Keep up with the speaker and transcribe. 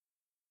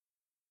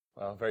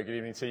Well, very good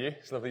evening to you.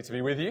 It's lovely to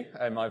be with you.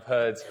 I've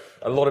heard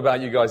a lot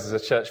about you guys as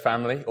a church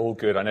family. All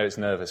good. I know it's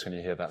nervous when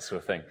you hear that sort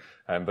of thing.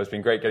 But it's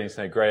been great getting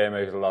to know Graham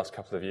over the last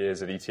couple of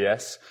years at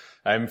ETS.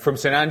 From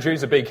St.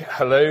 Andrews, a big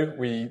hello.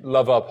 We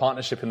love our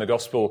partnership in the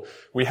gospel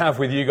we have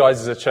with you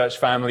guys as a church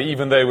family.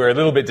 Even though we're a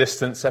little bit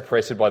distant,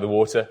 separated by the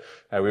water,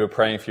 we were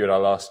praying for you at our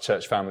last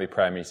church family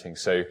prayer meeting.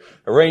 So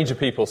a range of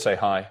people say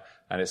hi,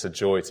 and it's a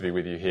joy to be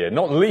with you here.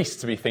 Not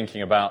least to be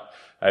thinking about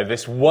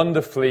this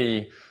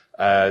wonderfully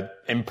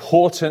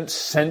important,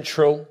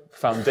 central,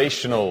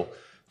 foundational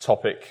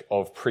topic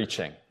of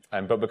preaching.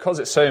 But because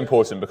it's so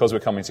important, because we're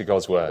coming to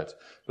God's Word,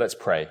 let's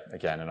pray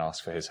again and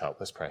ask for His help.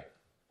 Let's pray.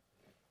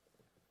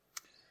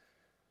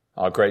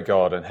 Our great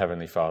God and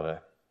Heavenly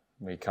Father,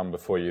 we come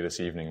before you this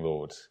evening,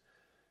 Lord,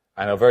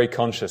 and are very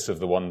conscious of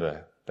the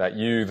wonder that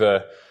you,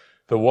 the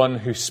one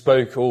who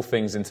spoke all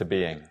things into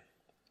being,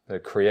 the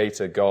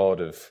Creator God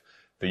of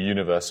the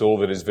universe, all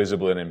that is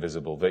visible and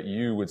invisible, that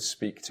you would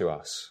speak to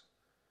us.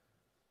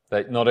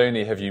 That not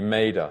only have you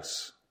made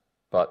us,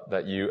 but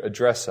that you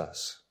address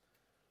us.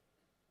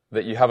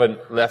 That you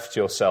haven't left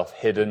yourself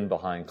hidden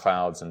behind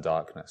clouds and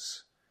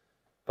darkness,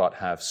 but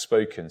have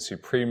spoken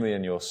supremely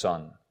in your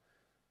Son,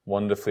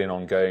 wonderfully and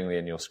ongoingly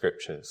in your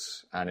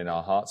scriptures, and in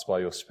our hearts by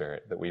your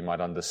Spirit, that we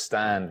might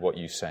understand what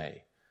you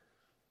say.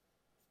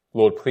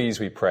 Lord, please,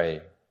 we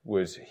pray,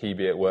 would he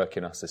be at work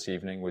in us this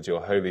evening? Would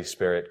your Holy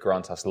Spirit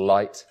grant us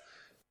light,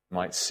 we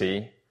might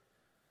see,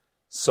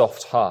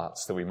 soft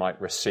hearts that we might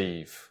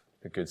receive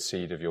the good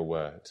seed of your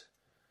word,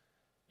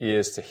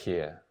 ears to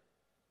hear,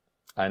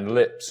 and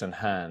lips and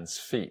hands,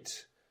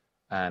 feet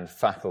and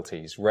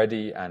faculties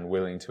ready and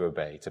willing to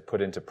obey, to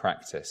put into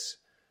practice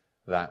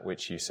that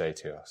which you say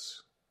to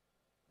us.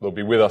 Lord,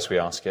 be with us, we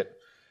ask it,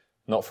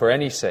 not for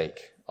any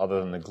sake other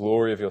than the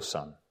glory of your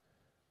Son,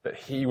 that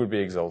he would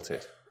be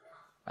exalted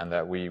and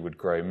that we would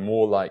grow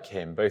more like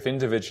him, both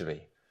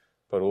individually,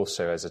 but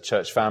also as a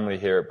church family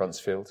here at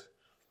Bruntsfield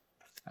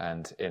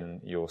and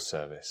in your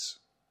service.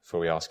 For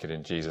we ask it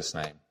in Jesus'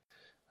 name.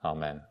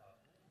 Amen.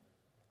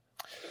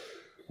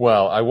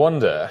 Well, I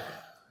wonder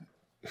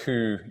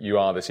who you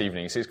are this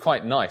evening. See, it's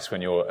quite nice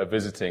when you're a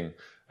visiting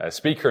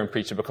speaker and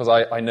preacher, because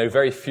I know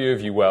very few of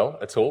you well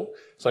at all.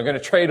 So I'm going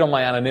to trade on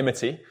my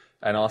anonymity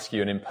and ask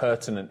you an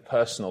impertinent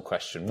personal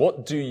question.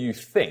 What do you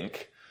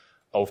think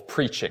of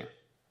preaching?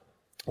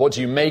 What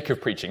do you make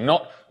of preaching?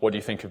 Not what do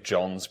you think of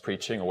John's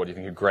preaching or what do you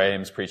think of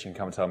Graham's preaching?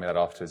 Come and tell me that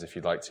afterwards if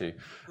you'd like to.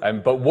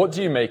 But what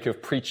do you make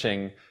of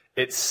preaching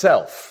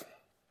itself?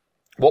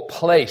 What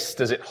place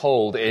does it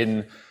hold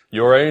in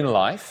your own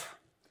life,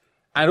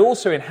 and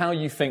also in how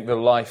you think the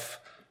life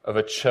of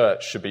a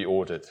church should be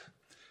ordered?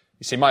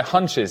 You see, my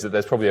hunch is that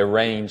there's probably a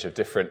range of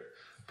different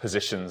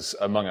positions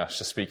among us,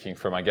 just speaking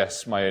from, I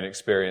guess, my own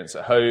experience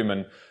at home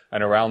and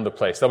around the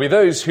place. There'll be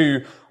those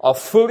who are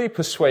fully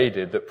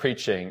persuaded that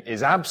preaching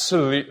is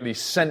absolutely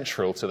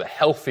central to the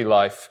healthy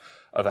life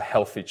of a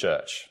healthy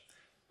church,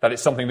 that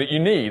it's something that you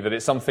need, that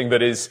it's something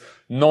that is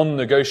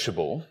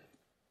non-negotiable.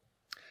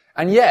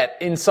 And yet,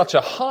 in such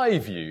a high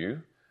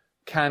view,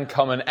 can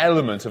come an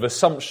element of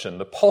assumption.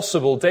 The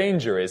possible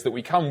danger is that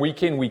we come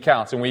week in, week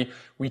out, and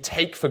we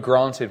take for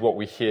granted what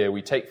we hear.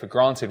 We take for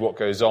granted what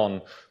goes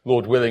on,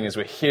 Lord willing, as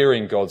we're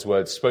hearing God's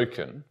word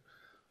spoken.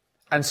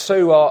 And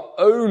so our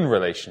own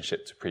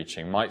relationship to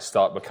preaching might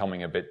start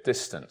becoming a bit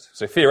distant.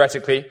 So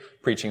theoretically,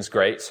 preaching's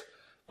great,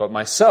 but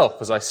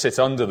myself, as I sit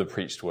under the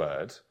preached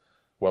word,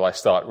 well, I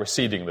start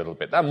receding a little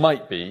bit. That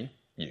might be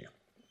you,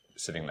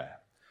 sitting there.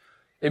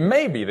 It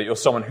may be that you're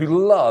someone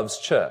who loves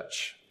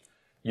church.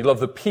 You love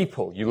the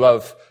people, you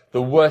love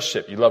the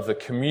worship, you love the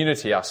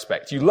community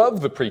aspect, you love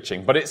the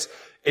preaching, but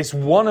it's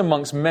one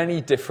amongst many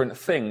different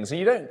things, and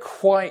you don't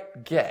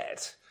quite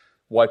get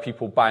why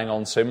people bang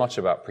on so much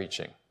about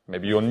preaching.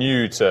 Maybe you're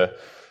new to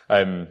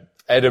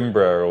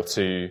Edinburgh or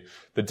to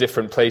the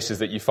different places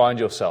that you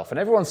find yourself, and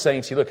everyone's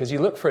saying to you, look, as you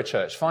look for a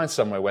church, find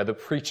somewhere where the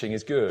preaching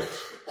is good,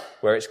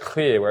 where it's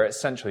clear, where it's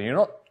central. You're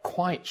not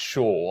quite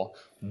sure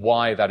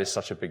why that is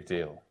such a big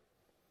deal.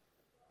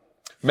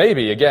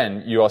 Maybe,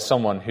 again, you are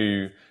someone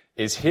who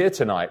is here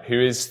tonight who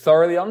is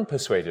thoroughly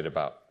unpersuaded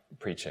about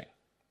preaching.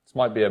 This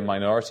might be a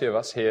minority of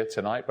us here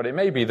tonight, but it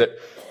may be that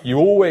you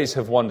always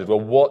have wondered,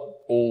 well, what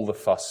all the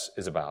fuss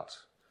is about.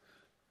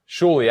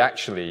 Surely,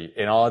 actually,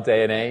 in our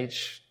day and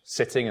age,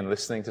 sitting and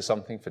listening to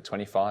something for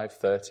 25,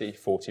 30,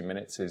 40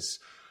 minutes is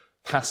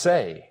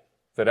passé.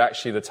 That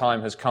actually the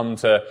time has come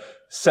to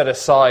set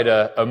aside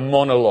a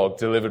monologue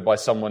delivered by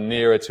someone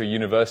nearer to a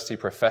university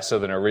professor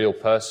than a real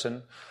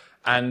person,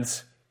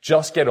 and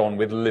just get on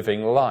with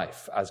living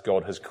life as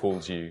God has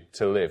called you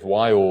to live.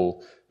 Why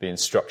all the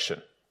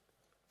instruction?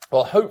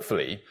 Well,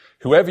 hopefully,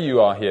 whoever you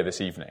are here this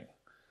evening,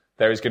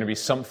 there is going to be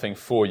something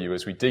for you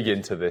as we dig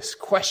into this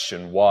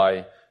question,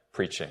 why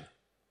preaching?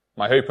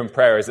 My hope and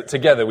prayer is that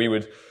together we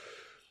would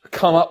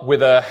come up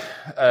with a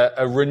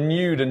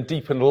renewed and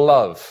deepened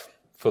love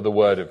for the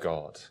Word of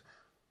God.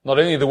 Not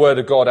only the Word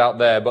of God out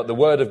there, but the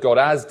Word of God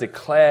as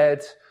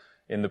declared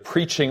in the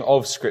preaching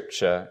of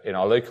Scripture in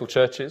our local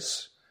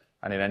churches,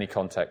 and in any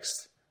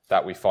context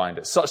that we find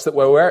it, such that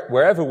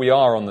wherever we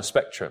are on the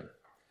spectrum,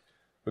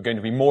 We're going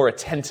to be more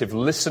attentive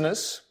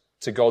listeners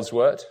to God's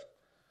word,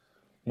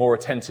 more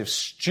attentive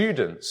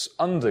students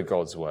under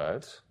God's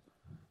word,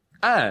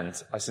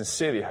 and, I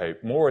sincerely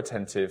hope, more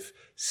attentive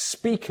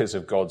speakers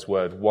of God's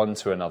word one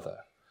to another.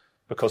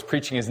 Because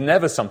preaching is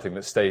never something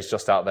that stays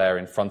just out there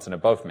in front and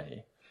above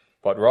me,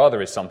 but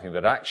rather is something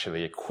that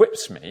actually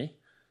equips me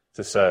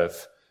to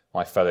serve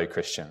my fellow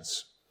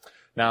Christians.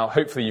 Now,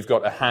 hopefully you've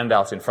got a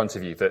handout in front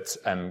of you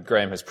that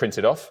Graham has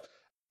printed off.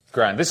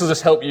 Grand. This will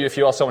just help you if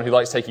you are someone who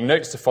likes taking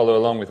notes to follow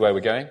along with where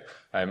we're going.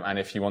 And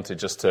if you wanted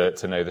just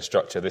to know the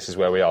structure, this is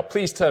where we are.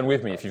 Please turn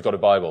with me, if you've got a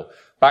Bible,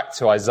 back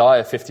to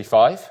Isaiah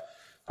 55.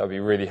 That would be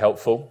really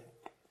helpful.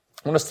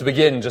 I want us to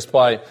begin just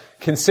by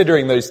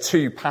considering those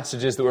two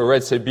passages that were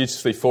read so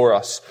beautifully for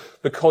us,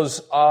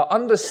 because our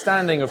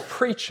understanding of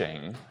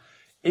preaching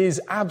is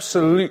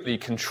absolutely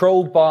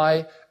controlled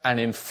by and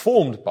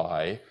informed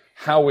by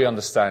how we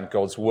understand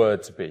God's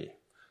word to be.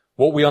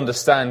 What we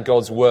understand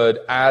God's word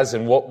as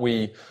and what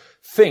we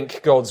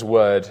think God's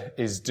word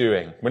is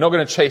doing. We're not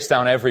going to chase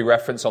down every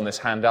reference on this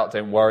handout.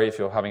 Don't worry if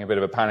you're having a bit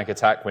of a panic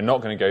attack. We're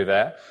not going to go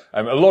there.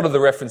 A lot of the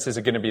references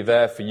are going to be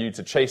there for you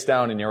to chase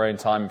down in your own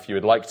time if you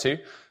would like to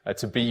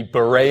be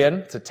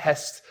Berean, to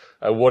test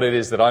what it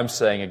is that I'm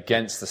saying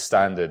against the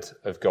standard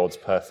of God's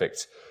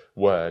perfect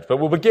word. But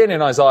we'll begin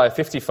in Isaiah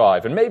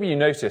 55, and maybe you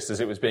noticed as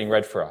it was being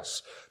read for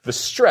us, the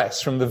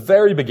stress from the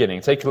very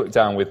beginning, take a look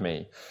down with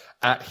me,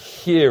 at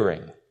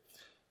hearing.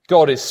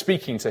 God is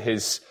speaking to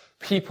his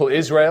people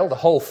Israel. The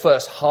whole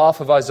first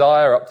half of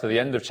Isaiah up to the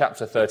end of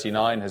chapter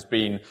 39 has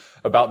been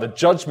about the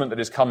judgment that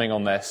is coming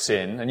on their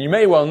sin. And you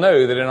may well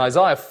know that in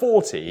Isaiah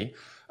 40,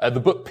 the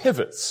book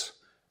pivots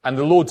and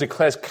the Lord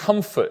declares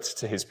comfort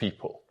to his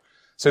people.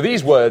 So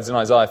these words in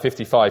Isaiah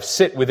 55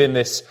 sit within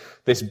this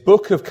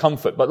book of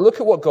comfort. But look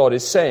at what God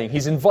is saying.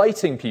 He's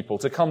inviting people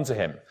to come to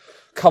him.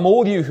 Come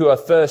all you who are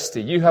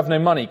thirsty, you have no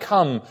money,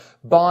 come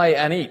buy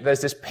and eat.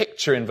 There's this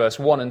picture in verse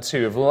 1 and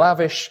 2 of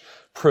lavish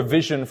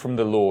provision from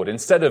the Lord.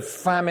 Instead of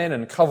famine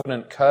and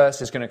covenant curse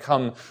is going to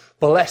come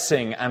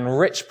blessing and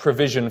rich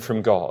provision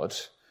from God.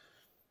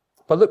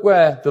 But look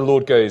where the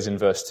Lord goes in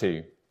verse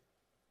 2.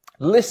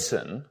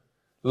 Listen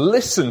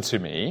to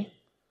me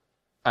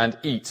and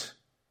eat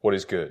what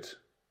is good.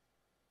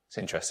 It's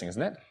interesting,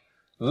 isn't it?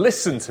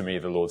 Listen to me,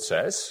 the Lord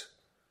says,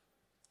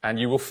 and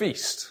you will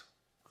feast.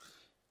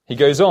 He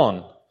goes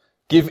on,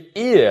 give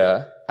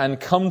ear and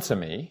come to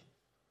me.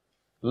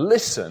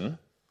 Listen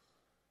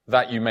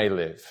that you may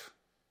live.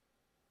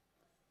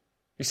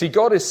 You see,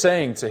 God is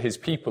saying to his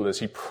people as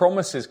he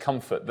promises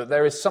comfort that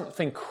there is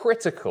something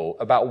critical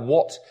about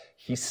what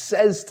he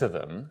says to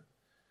them,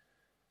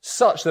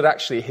 such that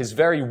actually his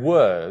very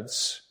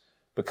words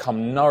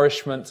become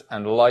nourishment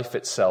and life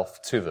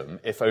itself to them,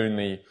 if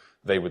only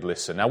they would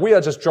listen. Now, we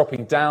are just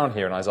dropping down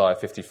here in Isaiah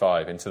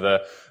 55 into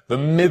the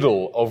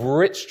middle of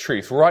rich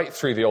truth right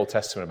through the Old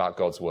Testament about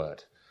God's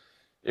word.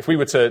 If we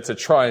were to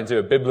try and do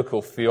a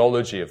biblical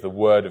theology of the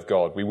word of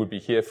God, we would be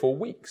here for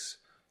weeks.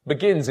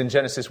 Begins in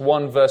Genesis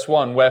 1 verse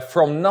 1, where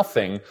from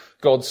nothing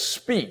God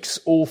speaks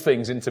all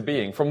things into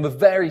being. From the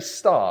very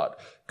start,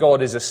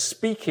 God is a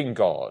speaking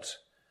God.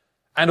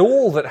 And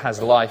all that has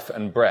life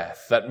and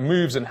breath, that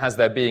moves and has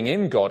their being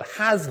in God,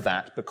 has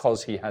that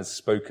because he has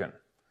spoken.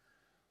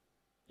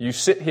 You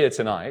sit here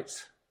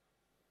tonight.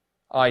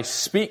 I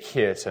speak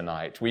here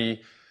tonight.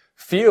 We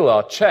feel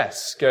our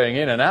chests going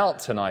in and out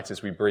tonight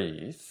as we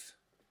breathe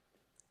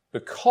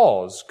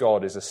because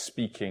God is a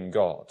speaking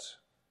God.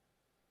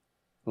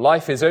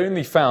 Life is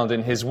only found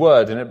in his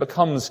word, and it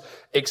becomes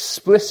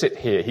explicit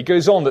here. He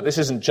goes on that this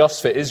isn't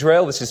just for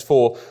Israel, this is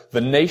for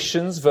the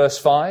nations, verse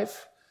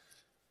 5.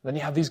 Then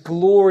you have these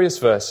glorious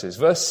verses.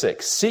 Verse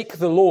 6, seek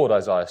the Lord,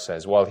 Isaiah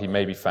says, while he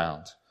may be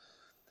found.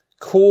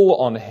 Call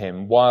on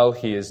him while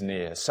he is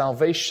near.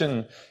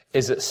 Salvation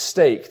is at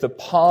stake, the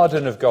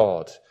pardon of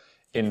God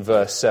in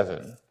verse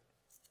 7.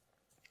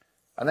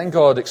 And then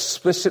God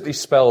explicitly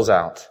spells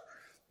out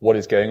what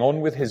is going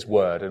on with his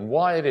word and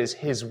why it is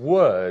his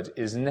word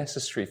is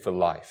necessary for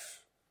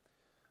life.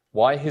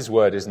 Why his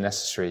word is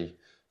necessary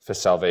for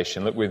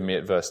salvation. Look with me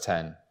at verse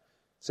 10.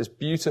 It's this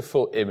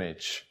beautiful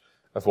image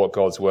of what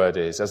God's word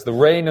is. As the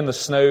rain and the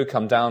snow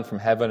come down from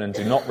heaven and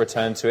do not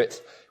return to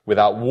it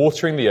without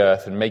watering the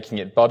earth and making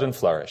it bud and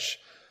flourish,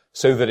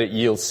 so that it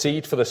yields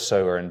seed for the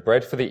sower and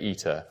bread for the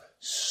eater,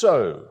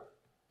 so,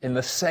 in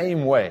the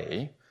same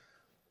way,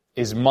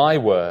 is my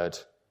word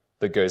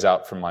that goes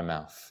out from my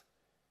mouth.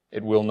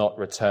 It will not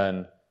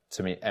return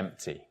to me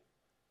empty,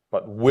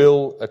 but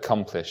will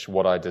accomplish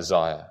what I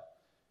desire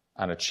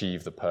and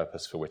achieve the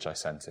purpose for which I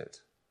sent it.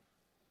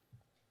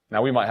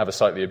 Now, we might have a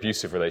slightly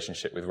abusive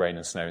relationship with rain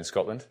and snow in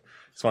Scotland.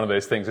 It's one of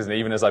those things, isn't it?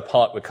 Even as I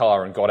parked the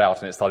car and got out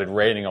and it started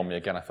raining on me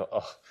again, I thought,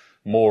 oh,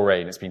 more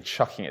rain. It's been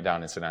chucking it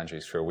down in St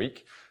Andrews for a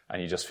week, and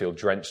you just feel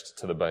drenched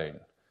to the bone.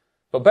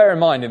 But bear in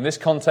mind, in this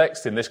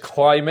context, in this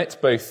climate,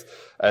 both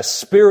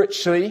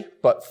spiritually,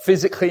 but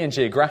physically and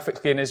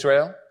geographically in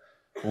Israel,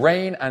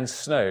 rain and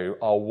snow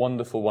are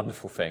wonderful,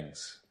 wonderful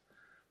things.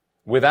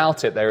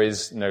 Without it, there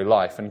is no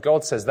life. And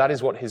God says that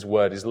is what his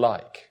word is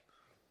like.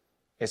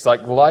 It's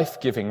like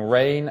life-giving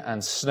rain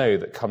and snow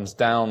that comes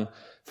down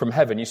from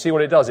heaven. You see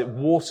what it does? It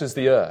waters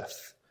the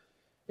earth.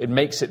 It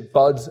makes it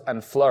bud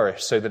and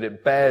flourish so that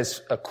it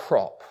bears a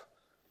crop.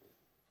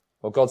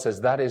 Well, God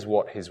says that is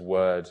what his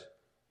word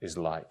is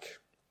like.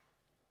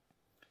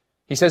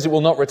 He says it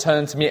will not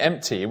return to me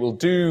empty. It will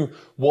do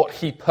what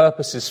he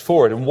purposes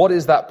for it. And what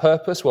is that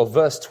purpose? Well,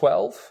 verse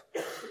 12,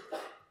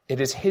 it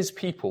is his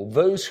people,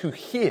 those who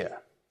hear,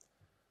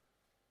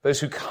 those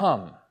who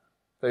come,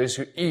 those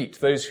who eat,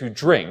 those who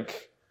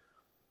drink,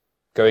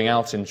 going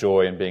out in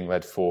joy and being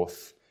led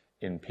forth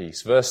in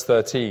peace. Verse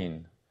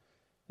 13,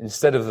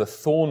 instead of the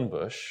thorn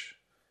bush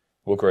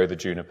will grow the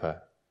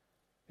juniper.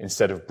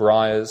 Instead of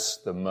briars,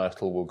 the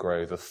myrtle will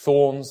grow. The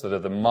thorns that are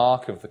the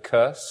mark of the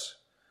curse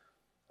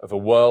of a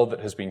world that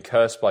has been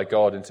cursed by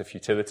God into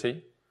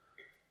futility.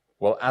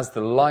 Well, as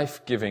the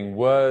life-giving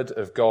word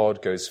of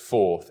God goes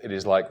forth, it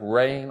is like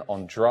rain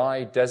on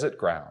dry desert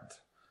ground,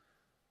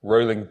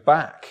 rolling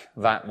back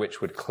that which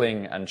would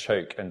cling and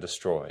choke and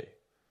destroy,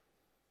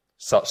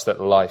 such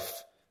that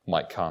life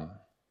might come.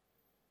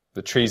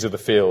 The trees of the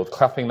field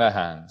clapping their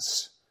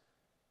hands,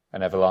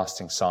 an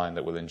everlasting sign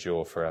that will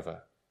endure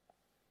forever.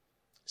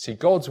 See,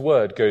 God's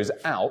word goes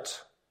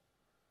out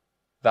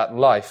that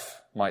life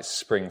might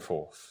spring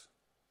forth.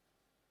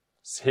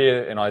 It's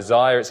here in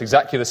Isaiah, it's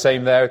exactly the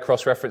same there,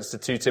 cross-reference to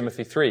 2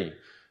 Timothy 3,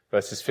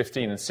 verses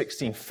 15 and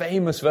 16.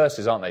 Famous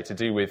verses, aren't they, to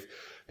do with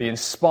the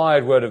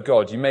inspired word of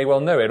God. You may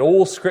well know it.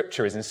 All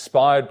scripture is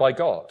inspired by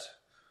God.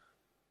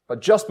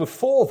 But just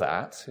before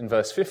that, in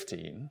verse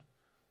 15,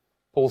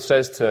 Paul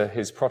says to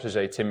his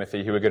protege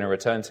Timothy, who we're going to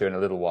return to in a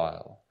little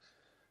while,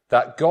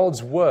 that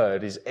God's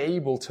word is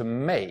able to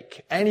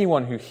make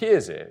anyone who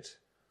hears it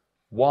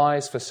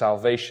wise for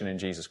salvation in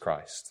Jesus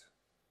Christ.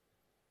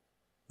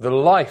 The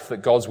life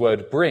that God's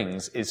word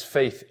brings is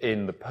faith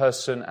in the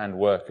person and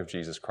work of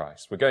Jesus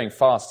Christ. We're going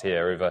fast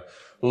here over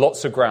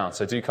lots of ground,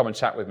 so do come and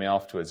chat with me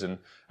afterwards and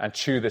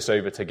chew this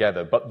over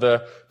together. But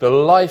the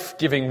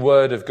life-giving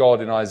word of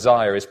God in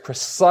Isaiah is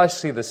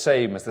precisely the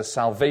same as the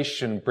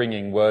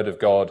salvation-bringing word of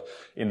God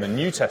in the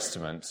New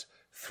Testament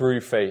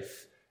through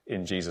faith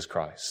in Jesus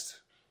Christ.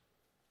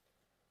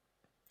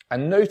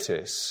 And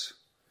notice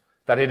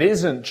that it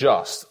isn't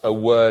just a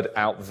word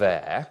out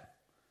there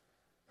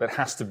that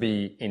has to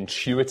be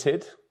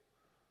intuited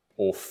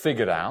or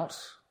figured out.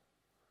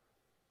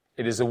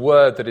 It is a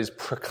word that is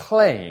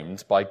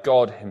proclaimed by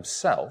God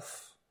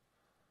himself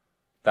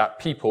that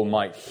people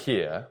might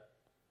hear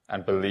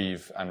and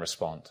believe and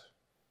respond.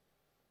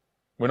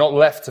 We're not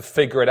left to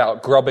figure it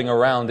out grubbing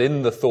around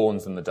in the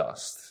thorns and the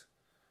dust,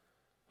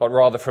 but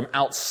rather from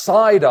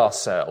outside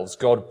ourselves,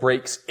 God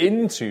breaks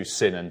into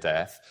sin and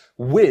death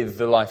with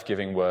the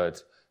life-giving word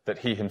that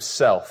he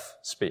himself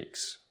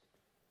speaks.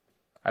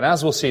 And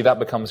as we'll see, that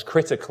becomes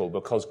critical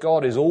because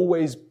God is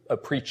always a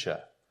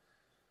preacher.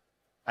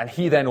 And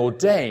he then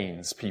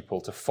ordains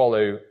people to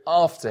follow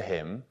after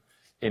him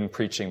in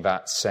preaching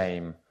that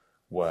same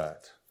word.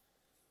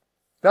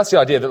 That's the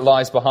idea that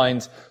lies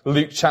behind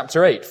Luke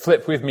chapter 8.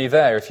 Flip with me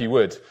there, if you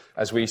would,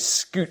 as we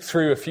scoot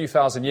through a few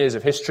thousand years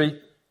of history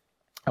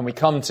and we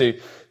come to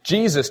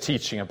Jesus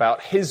teaching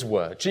about his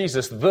word.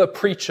 Jesus, the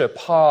preacher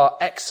par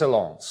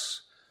excellence.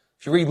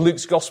 If you read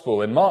Luke's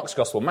gospel and Mark's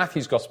gospel,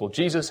 Matthew's gospel,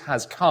 Jesus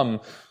has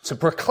come to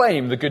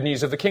proclaim the good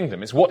news of the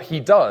kingdom. It's what he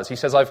does. He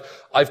says,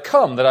 I've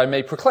come that I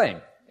may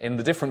proclaim in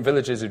the different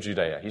villages of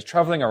Judea. He's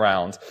traveling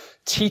around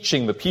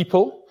teaching the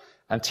people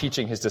and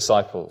teaching his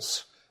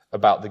disciples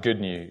about the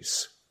good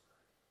news.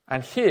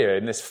 And here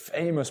in this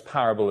famous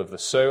parable of the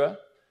sower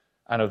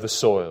and of the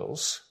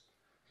soils,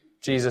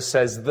 Jesus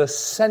says the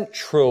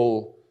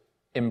central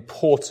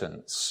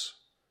importance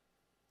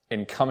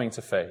in coming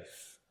to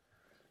faith,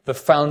 the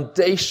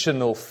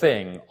foundational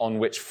thing on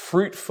which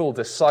fruitful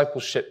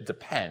discipleship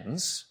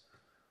depends,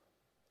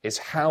 is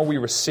how we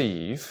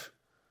receive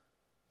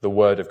the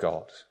word of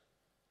God.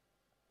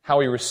 How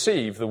we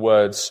receive the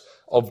words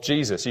of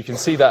Jesus. You can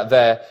see that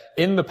there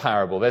in the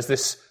parable. There's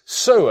this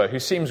sower who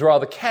seems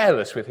rather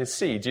careless with his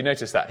seed. Do you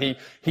notice that?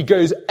 He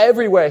goes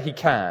everywhere he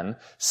can,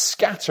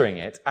 scattering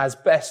it as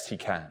best he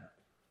can.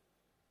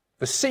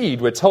 The seed,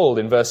 we're told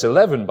in verse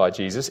 11 by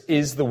Jesus,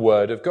 is the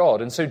word of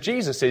God. And so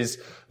Jesus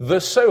is the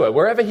sower.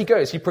 Wherever he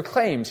goes, he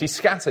proclaims, he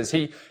scatters,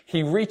 he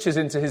reaches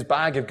into his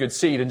bag of good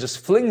seed and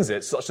just flings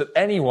it such that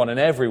anyone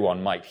and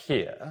everyone might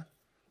hear.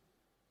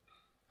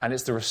 And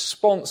it's the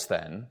response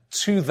then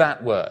to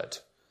that word,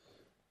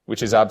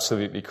 which is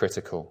absolutely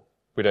critical.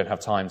 We don't have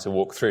time to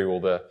walk through all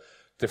the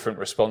different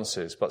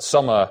responses, but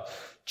some are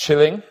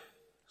chilling,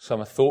 some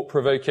are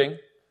thought-provoking.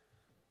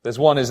 There's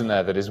one, isn't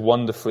there, that is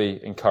wonderfully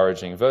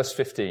encouraging. Verse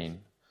 15,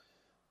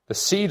 the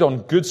seed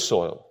on good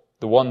soil,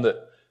 the one that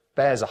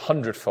bears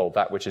 100-fold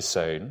that which is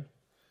sown,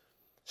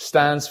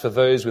 stands for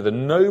those with a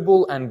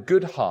noble and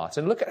good heart.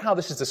 And look at how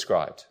this is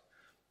described.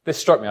 This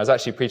struck me. I was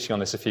actually preaching on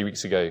this a few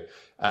weeks ago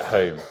at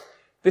home.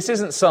 This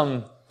isn't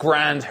some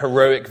grand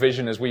heroic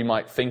vision as we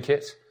might think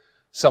it,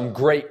 some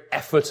great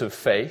effort of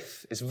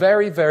faith. It's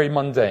very, very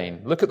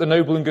mundane. Look at the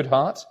noble and good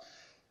heart.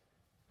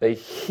 They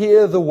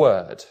hear the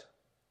word.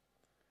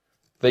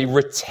 They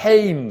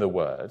retain the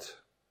word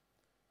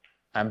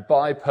And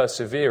by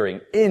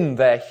persevering in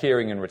their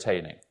hearing and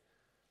retaining,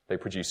 they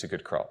produce a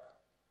good crop.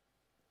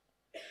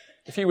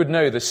 If you would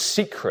know the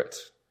secret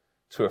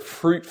to a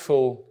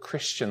fruitful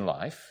Christian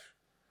life,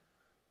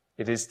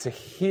 it is to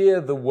hear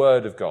the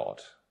word of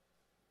God,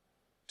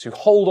 to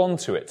hold on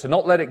to it, to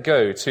not let it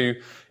go, to,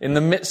 in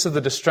the midst of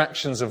the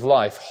distractions of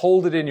life,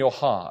 hold it in your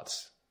heart.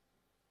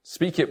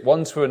 Speak it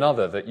one to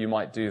another that you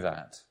might do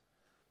that.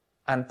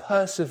 And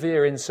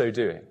persevere in so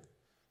doing.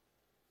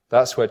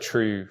 That's where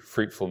true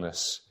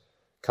fruitfulness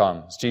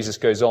comes. Jesus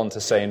goes on to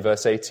say in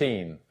verse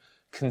 18,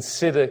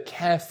 consider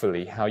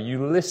carefully how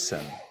you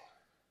listen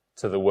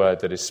to the word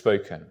that is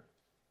spoken.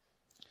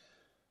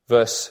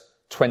 Verse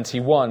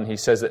 21, he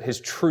says that his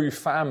true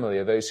family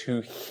are those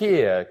who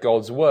hear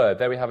God's word.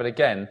 There we have it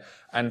again,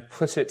 and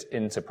put it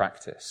into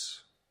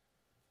practice.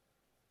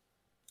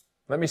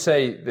 Let me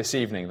say this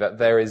evening that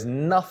there is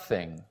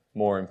nothing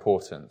more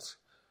important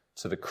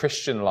to the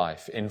Christian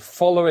life in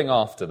following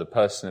after the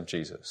person of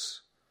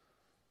Jesus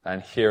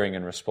and hearing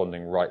and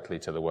responding rightly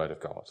to the word of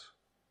God.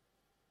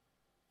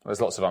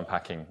 There's lots of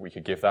unpacking we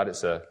could give that.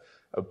 It's a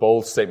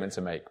bold statement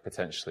to make,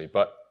 potentially.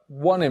 But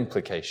one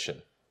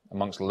implication,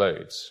 amongst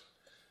loads,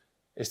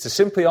 is to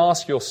simply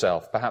ask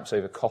yourself, perhaps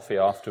over coffee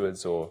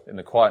afterwards or in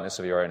the quietness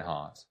of your own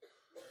heart,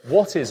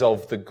 what is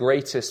of the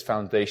greatest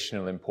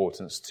foundational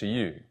importance to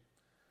you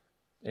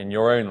in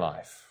your own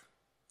life?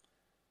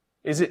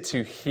 Is it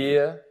to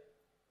hear,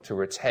 to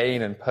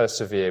retain and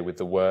persevere with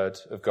the word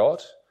of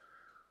God?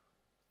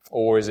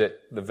 Or is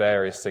it the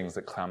various things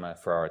that clamour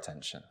for our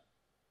attention?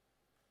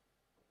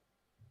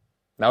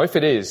 Now, if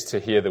it is to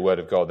hear the word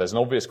of God, there's an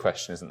obvious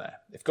question, isn't there?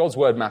 If God's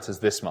word matters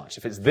this much,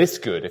 if it's this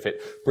good, if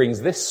it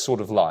brings this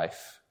sort of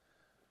life,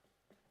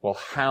 well,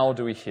 how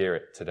do we hear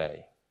it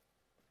today?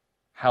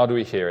 How do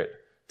we hear it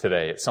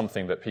today? It's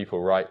something that people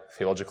write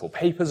theological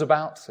papers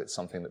about. It's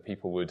something that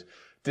people would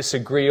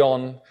disagree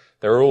on.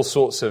 There are all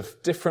sorts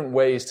of different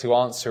ways to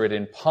answer it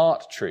in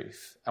part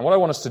truth. And what I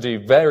want us to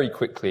do very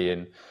quickly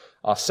in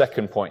our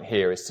second point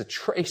here is to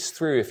trace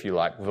through, if you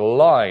like, the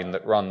line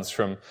that runs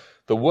from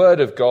the word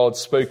of God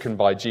spoken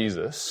by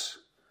Jesus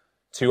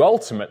to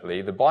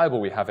ultimately the Bible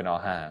we have in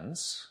our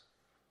hands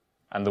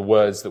and the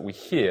words that we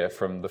hear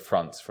from the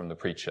front, from the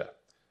preacher,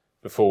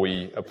 before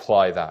we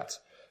apply that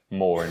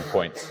more in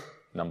point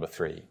number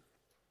 3.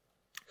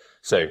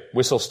 So,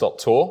 whistle-stop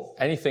tour.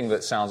 Anything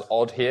that sounds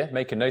odd here,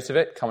 make a note of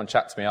it. Come and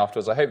chat to me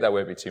afterwards. I hope that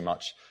won't be too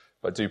much,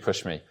 but do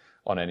push me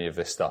on any of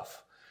this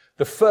stuff.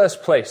 The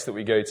first place that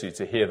we go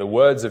to hear the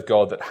words of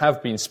God that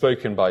have been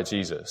spoken by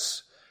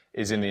Jesus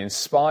is in the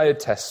inspired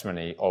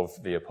testimony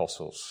of the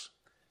apostles.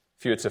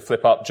 If you were to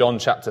flip up John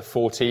chapter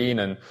 14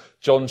 and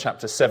John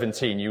chapter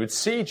 17, you would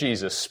see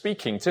Jesus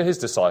speaking to his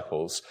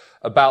disciples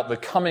about the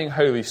coming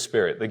Holy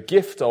Spirit, the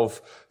gift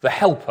of the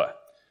Helper,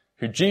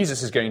 who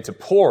Jesus is going to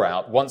pour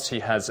out once he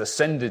has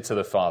ascended to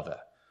the Father.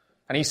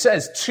 And he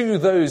says to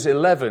those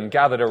 11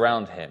 gathered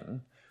around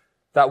him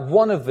that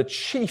one of the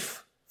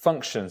chief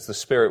functions the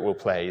Spirit will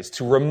play is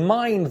to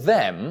remind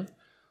them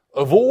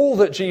of all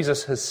that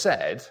Jesus has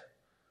said,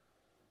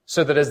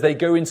 so that as they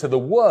go into the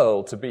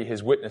world to be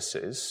his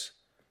witnesses,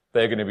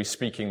 they're going to be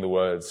speaking the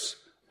words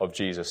of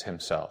Jesus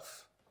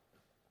himself.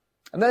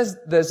 And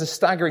there's a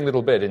staggering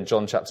little bit in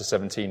John chapter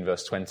 17,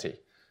 verse 20.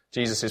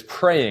 Jesus is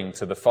praying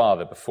to the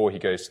Father before he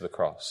goes to the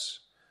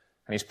cross.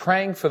 And he's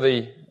praying for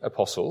the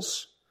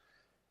apostles.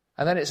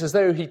 And then it's as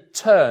though he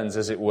turns,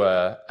 as it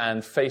were,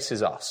 and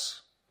faces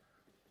us.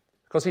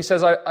 Because he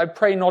says, I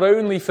pray not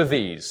only for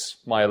these,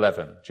 my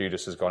 11.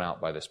 Judas has gone out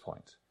by this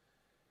point.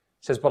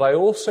 He says, but I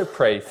also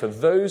pray for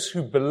those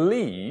who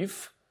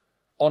believe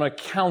on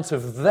account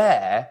of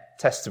their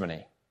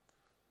testimony.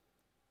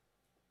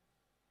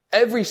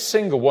 Every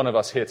single one of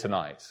us here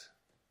tonight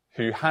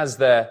who has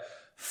their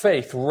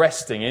faith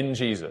resting in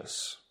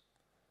Jesus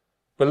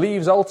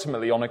believes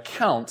ultimately on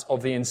account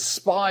of the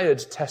inspired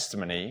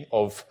testimony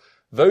of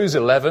those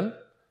 11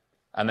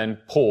 and then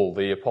Paul,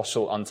 the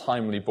apostle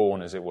untimely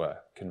born, as it were,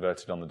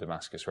 converted on the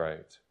Damascus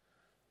Road.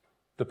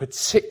 The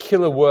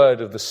particular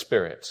word of the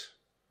Spirit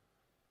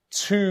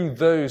to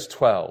those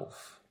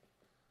 12,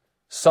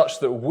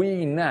 such that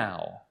we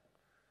now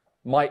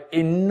might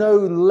in no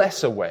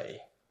less a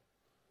way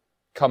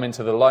come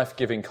into the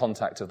life-giving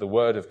contact of the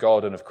Word of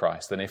God and of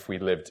Christ than if we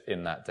lived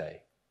in that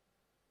day.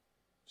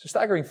 It's a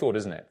staggering thought,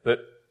 isn't it? That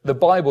the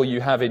Bible you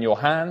have in your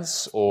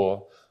hands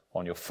or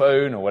on your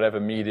phone or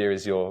whatever media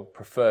is your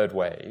preferred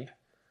way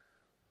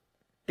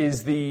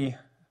is the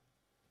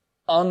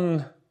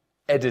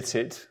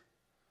unedited,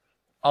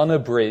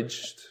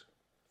 unabridged,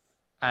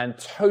 and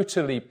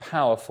totally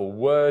powerful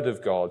Word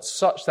of God,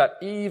 such that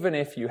even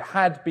if you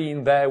had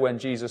been there when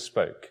Jesus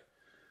spoke,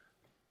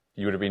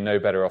 you would have been no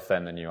better off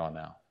then than you are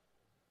now.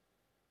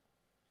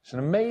 It's an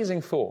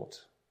amazing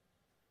thought.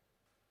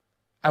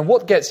 And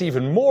what gets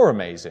even more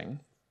amazing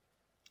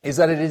is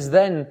that it is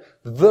then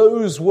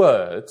those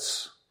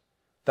words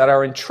that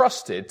are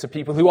entrusted to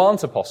people who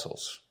aren't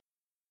apostles,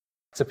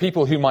 to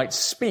people who might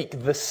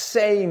speak the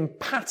same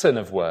pattern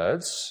of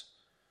words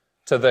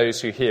to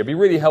those who hear. It'd be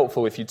really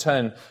helpful if you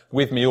turn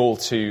with me all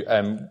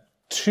to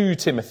 2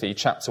 Timothy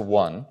chapter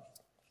 1.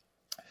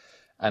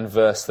 and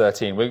verse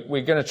 13.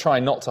 We're going to try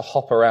not to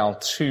hop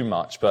around too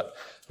much, but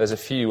there's a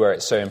few where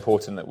it's so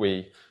important that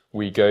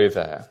we go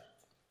there.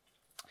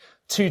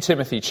 2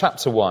 Timothy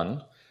chapter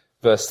 1,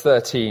 verse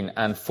 13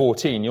 and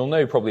 14. You'll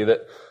know probably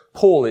that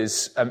Paul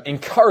is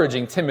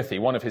encouraging Timothy,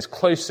 one of his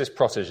closest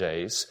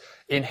protégés,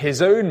 in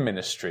his own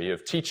ministry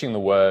of teaching the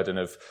word and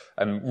of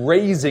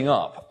raising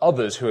up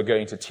others who are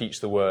going to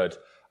teach the word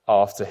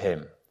after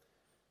him.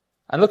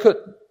 And look at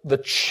the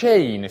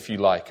chain, if you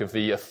like, of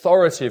the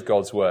authority of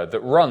God's word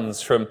that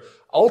runs from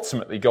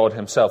ultimately God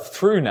himself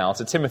through now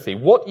to Timothy.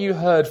 What you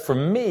heard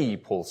from me,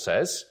 Paul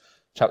says,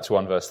 chapter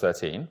 1, verse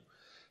 13,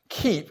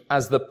 keep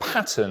as the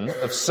pattern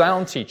of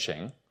sound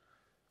teaching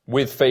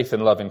with faith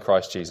and love in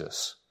Christ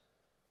Jesus.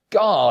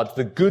 Guard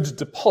the good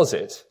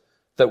deposit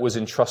that was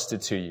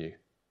entrusted to you.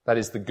 That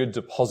is the good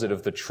deposit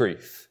of the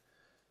truth.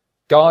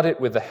 Guard it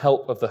with the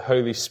help of the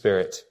Holy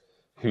Spirit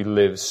who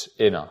lives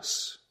in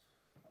us.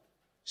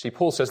 See,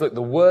 Paul says, look,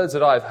 the words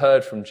that I've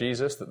heard from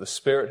Jesus, that the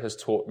Spirit has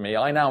taught me,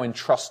 I now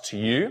entrust to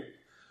you.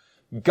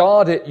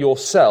 Guard it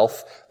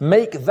yourself.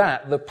 Make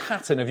that the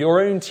pattern of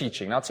your own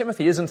teaching. Now,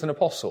 Timothy isn't an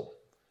apostle.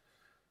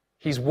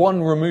 He's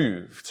one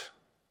removed.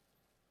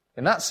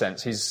 In that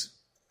sense, he's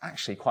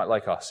actually quite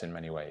like us in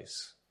many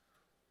ways.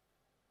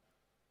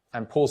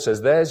 And Paul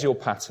says, there's your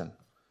pattern.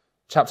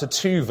 Chapter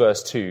 2,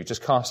 verse 2,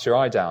 just cast your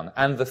eye down.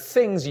 And the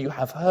things you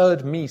have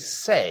heard me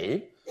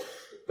say,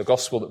 the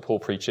gospel that Paul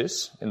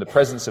preaches, in the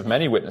presence of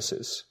many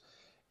witnesses,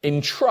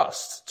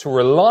 entrust to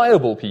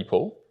reliable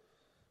people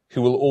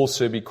who will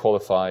also be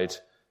qualified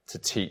to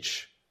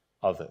teach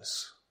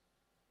others.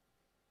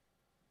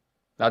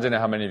 Now, I don't know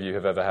how many of you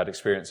have ever had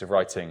experience of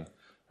writing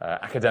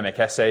academic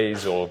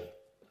essays, or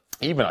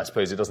even, I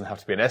suppose, it doesn't have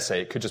to be an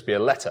essay, it could just be a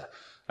letter.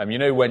 You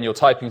know when you're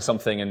typing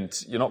something and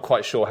you're not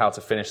quite sure how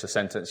to finish the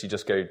sentence, you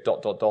just go ...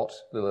 little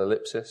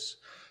ellipsis.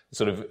 It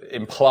sort of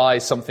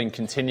implies something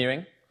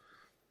continuing.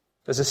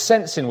 There's a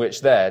sense in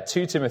which there,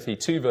 2 Timothy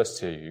 2 verse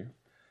 2,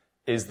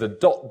 is the ...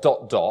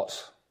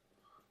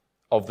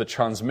 of the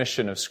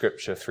transmission of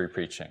Scripture through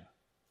preaching.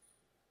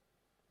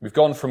 We've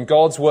gone from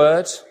God's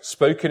word,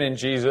 spoken in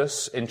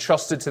Jesus,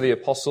 entrusted to the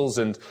apostles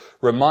and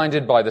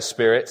reminded by the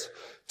Spirit,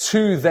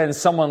 to then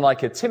someone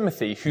like a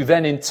Timothy, who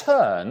then in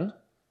turn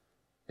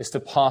is to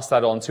pass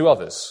that on to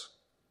others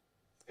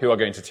who are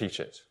going to teach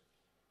it,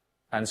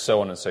 and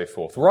so on and so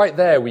forth. Right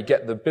there we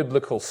get the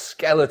biblical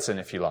skeleton,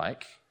 if you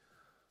like,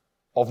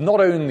 of not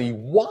only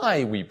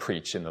why we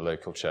preach in the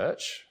local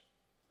church,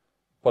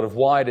 but of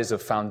why it is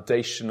of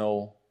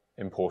foundational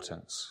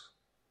importance.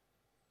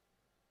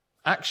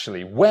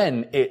 Actually,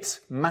 when it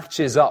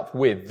matches up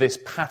with this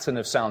pattern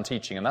of sound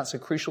teaching, and that's a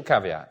crucial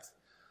caveat,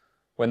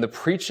 when the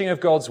preaching of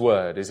God's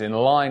word is in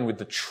line with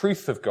the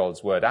truth of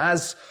God's word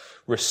as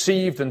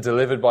received and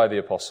delivered by the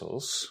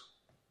apostles,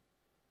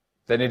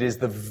 then it is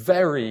the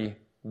very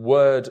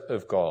word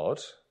of God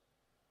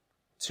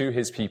to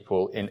his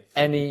people in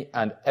any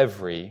and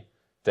every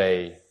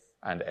day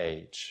and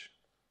age.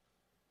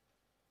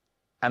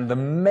 And the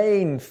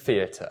main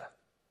theatre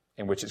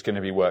in which it's going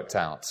to be worked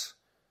out,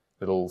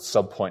 little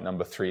subpoint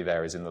number 3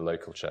 there, is in the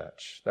local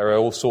church. There are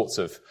all sorts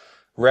of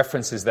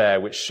references there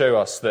which show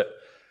us that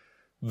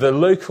the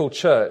local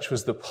church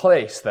was the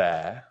place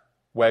there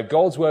where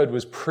God's word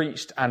was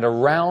preached and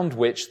around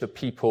which the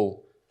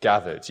people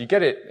gathered. You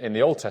get it in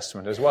the Old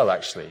Testament as well,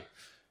 actually.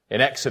 In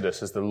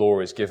Exodus, as the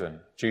law is given.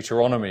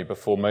 Deuteronomy,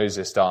 before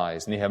Moses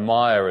dies.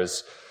 Nehemiah,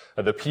 as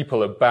the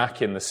people are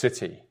back in the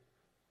city.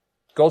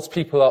 God's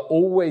people are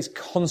always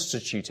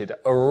constituted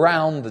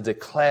around the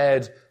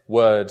declared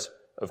word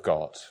of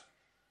God.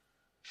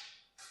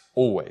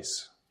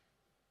 Always.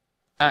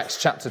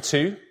 Acts chapter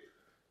 2.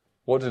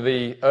 What do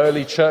the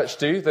early church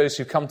do, those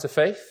who come to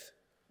faith?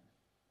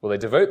 Well, they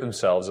devote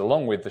themselves,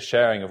 along with the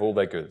sharing of all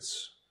their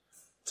goods,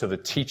 to the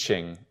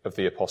teaching of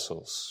the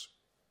apostles.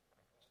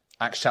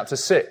 Acts chapter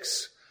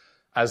 6,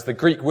 as the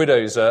Greek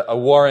widows are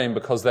worrying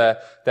because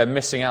they're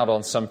missing out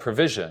on some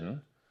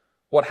provision,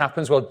 what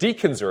happens? Well,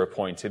 deacons are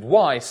appointed.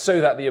 Why?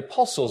 So that the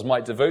apostles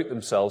might devote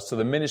themselves to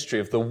the ministry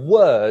of the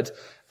word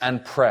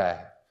and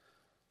prayer.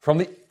 From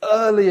the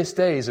earliest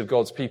days of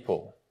God's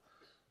people,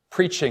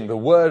 preaching the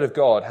word of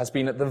God has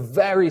been at the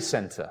very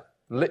center,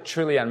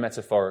 literally and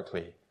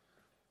metaphorically,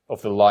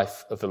 of the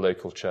life of the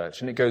local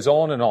church. And it goes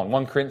on and on.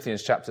 1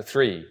 Corinthians chapter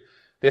 3.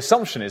 The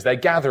assumption is they're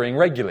gathering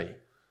regularly,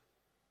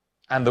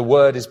 and the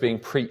word is being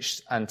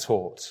preached and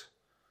taught.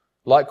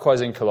 Likewise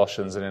in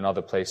Colossians and in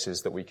other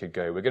places that we could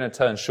go. We're going to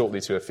turn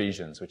shortly to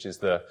Ephesians, which is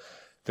the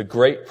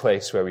great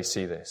place where we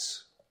see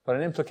this. But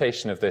an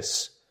implication of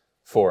this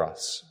for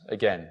us,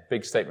 again,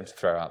 big statement to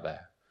throw out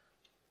there.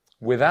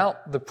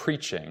 Without the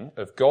preaching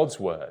of God's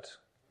word,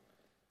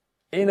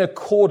 in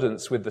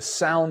accordance with the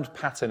sound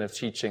pattern of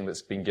teaching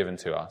that's been given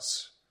to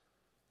us,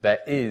 there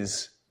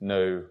is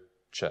no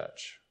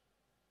church.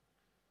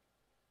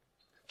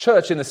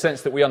 Church in the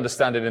sense that we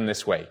understand it in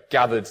this way,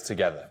 gathered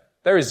together.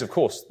 There is, of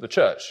course, the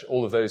church,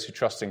 all of those who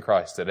trust in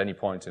Christ at any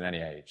point in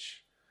any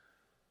age.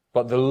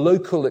 But the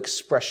local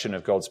expression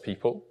of God's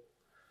people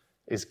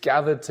is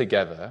gathered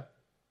together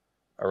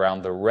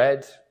around the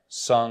read,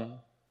 sung,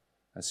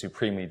 and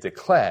supremely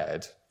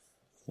declared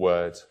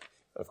word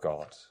of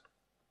God.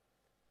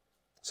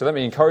 So let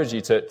me encourage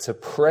you to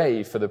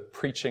pray for the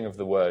preaching of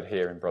the word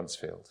here in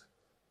Bruntsfield.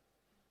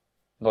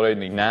 Not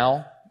only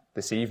now,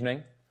 this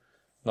evening,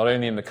 not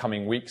only in the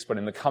coming weeks, but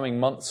in the coming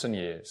months and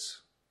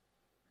years.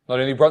 Not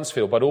only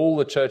Bruntsfield, but all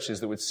the churches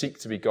that would seek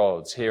to be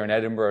God's here in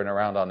Edinburgh and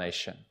around our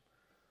nation.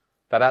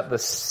 That at the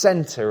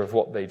centre of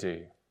what they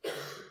do,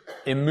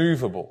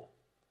 immovable,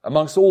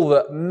 amongst all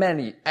the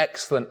many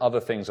excellent other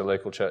things a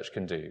local church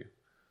can do,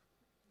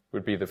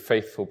 would be the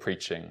faithful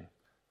preaching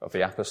of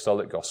the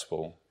apostolic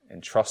gospel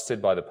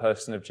entrusted by the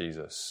person of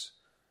Jesus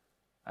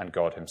and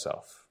God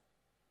himself.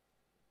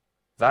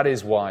 That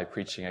is why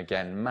preaching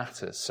again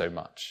matters so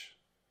much.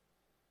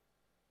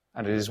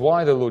 And it is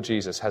why the Lord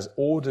Jesus has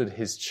ordered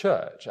his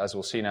church, as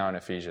we'll see now in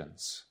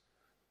Ephesians,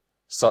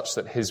 such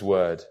that his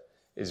word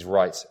is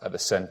right at the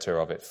center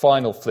of it.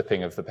 Final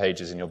flipping of the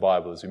pages in your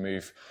Bible as we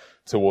move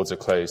towards a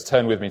close.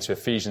 Turn with me to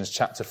Ephesians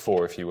chapter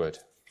 4, if you would.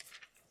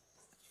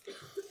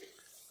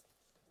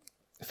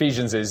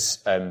 Ephesians is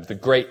the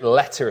great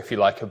letter, if you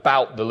like,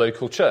 about the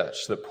local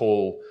church that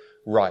Paul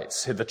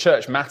writes. The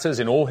church matters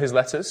in all his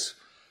letters,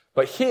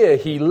 but here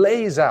he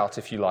lays out,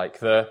 if you like,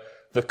 the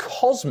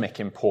cosmic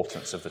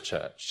importance of the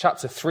church.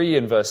 Chapter 3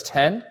 and verse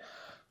 10,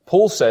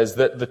 Paul says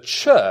that the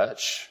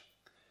church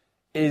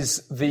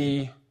is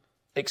the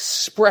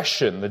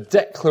expression, the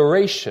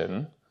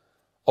declaration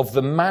of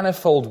the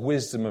manifold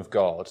wisdom of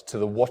God to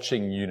the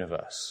watching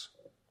universe.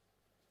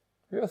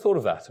 Have you ever thought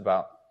of that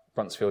about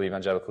Bruntsfield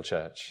Evangelical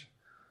Church?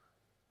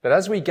 That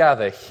as we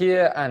gather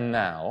here and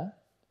now,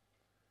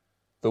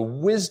 the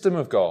wisdom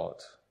of God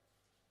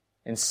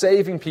in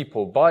saving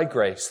people by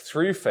grace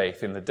through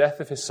faith in the death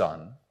of his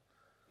Son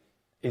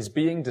is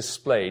being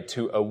displayed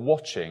to a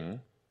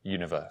watching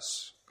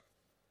universe.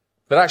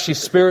 That actually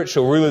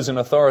spiritual rulers and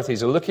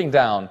authorities are looking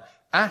down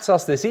at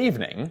us this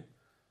evening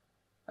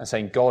and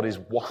saying, God is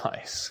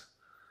wise.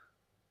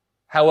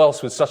 How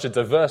else would such a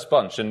diverse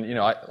bunch, and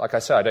like I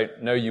said, I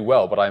don't know you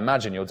well, but I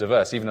imagine you're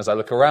diverse. Even as I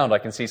look around, I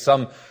can see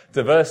some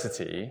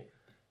diversity,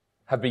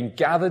 have been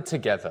gathered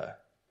together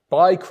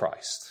by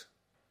Christ.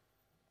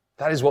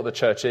 That is what the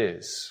church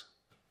is.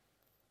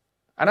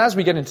 And as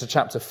we get into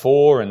chapter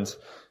 4 and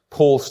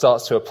Paul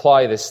starts to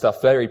apply this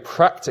stuff very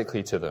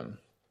practically to them,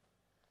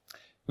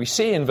 we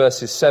see in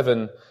verses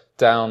 7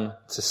 down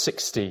to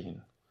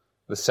 16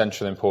 the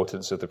central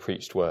importance of the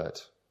preached word.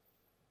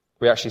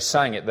 We actually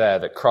sang it there,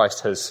 that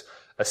Christ has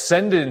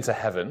ascended into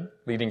heaven,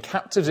 leading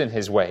captives in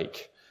his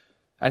wake.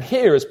 And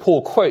here, as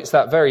Paul quotes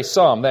that very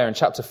psalm there in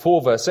chapter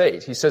 4, verse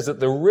 8, he says that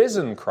the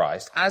risen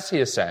Christ, as he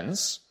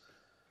ascends,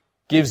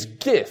 gives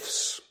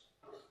gifts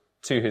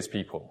to his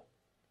people.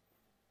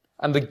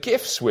 And the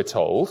gifts, we're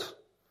told,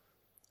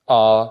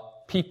 are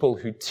people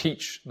who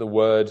teach the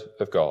word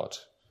of God.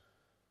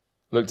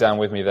 Look down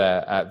with me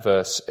there at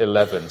verse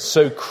 11.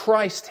 So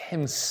Christ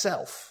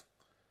himself,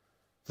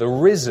 the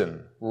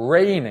risen,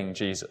 reigning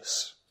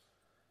Jesus,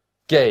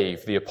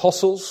 gave the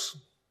apostles,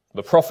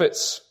 the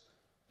prophets,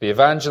 the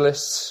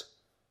evangelists,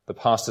 the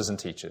pastors and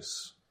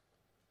teachers.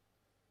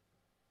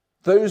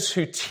 Those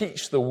who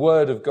teach the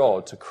word of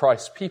God to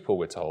Christ's people,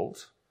 we're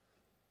told,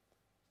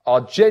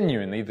 are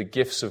genuinely the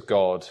gifts of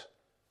God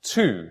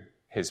to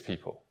his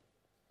people.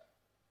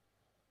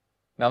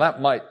 Now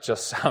that might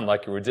just sound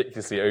like a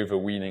ridiculously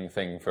overweening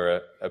thing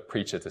for a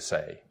preacher to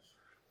say.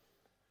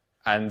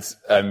 And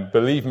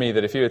believe me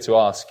that if you were to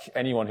ask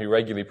anyone who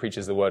regularly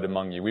preaches the word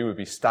among you, we would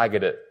be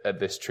staggered at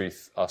this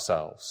truth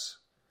ourselves.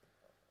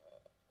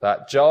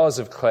 That jars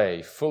of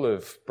clay full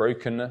of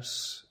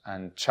brokenness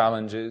and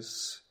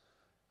challenges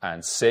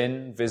and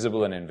sin,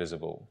 visible and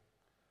invisible,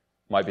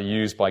 might be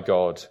used by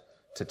God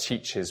to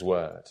teach his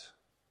word.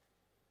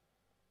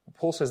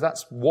 Paul says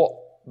that's what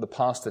the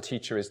pastor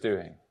teacher is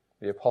doing.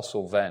 The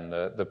apostle then,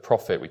 the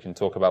prophet, we can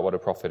talk about what a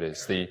prophet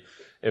is, the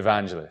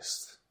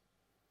evangelist.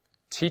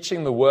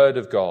 Teaching the word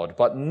of God,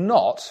 but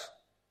not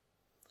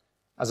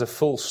as a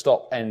full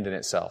stop end in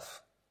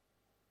itself.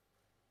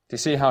 Do you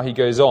see how he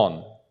goes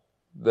on?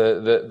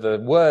 The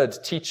word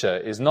teacher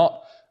is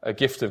not a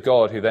gift of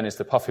God who then is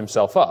to puff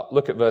himself up.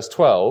 Look at verse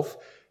 12.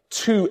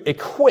 To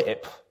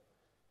equip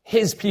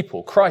his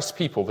people, Christ's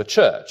people, the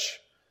church,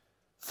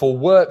 for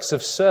works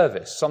of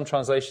service. Some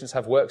translations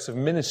have works of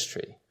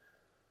ministry,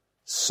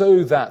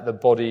 so that the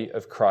body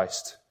of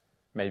Christ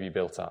may be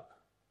built up.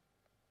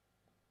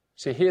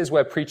 See, here's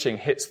where preaching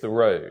hits the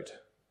road.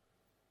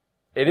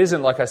 It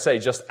isn't, like I say,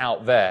 just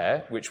out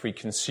there, which we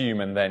consume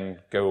and then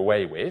go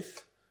away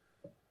with.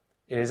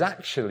 It is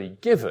actually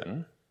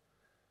given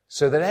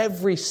so that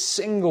every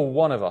single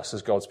one of us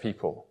as God's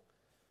people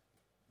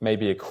may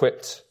be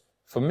equipped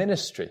for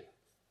ministry,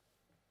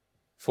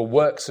 for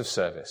works of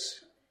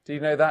service. Do you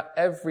know that?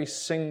 Every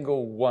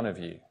single one of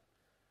you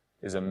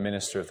is a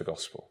minister of the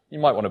gospel. You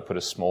might want to put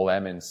a small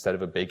m instead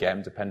of a big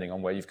M, depending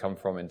on where you've come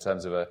from in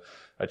terms of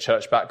a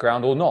church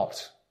background or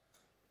not.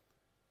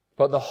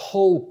 But the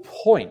whole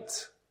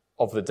point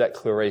of the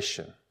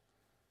declaration,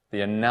 the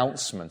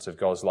announcement of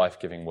God's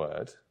life-giving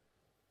word,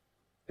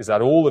 is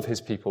that all of his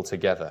people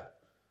together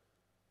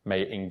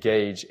may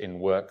engage in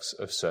works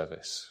of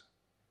service.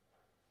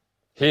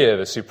 Here,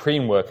 the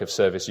supreme work of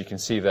service you can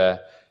see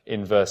there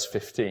in verse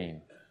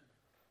 15.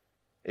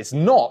 It's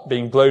not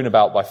being blown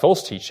about by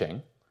false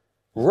teaching.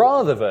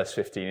 Rather, verse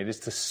 15, it is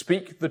to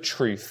speak the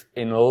truth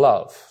in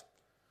love,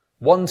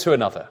 one to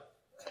another,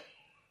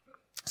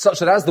 such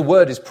that as the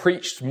word is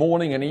preached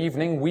morning and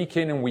evening, week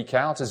in and week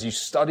out, as you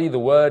study the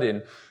word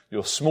in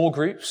your small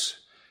groups,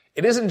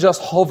 it isn't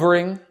just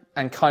hovering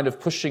and kind of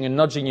pushing and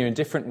nudging you in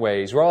different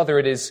ways. Rather,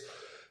 it is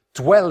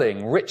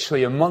dwelling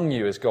richly among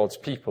you as God's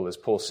people, as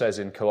Paul says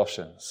in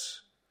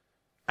Colossians,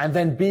 and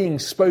then being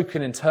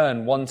spoken in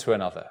turn one to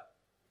another.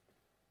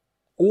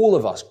 All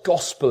of us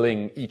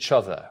gospeling each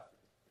other,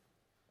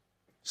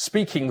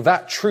 speaking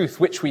that truth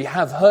which we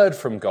have heard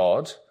from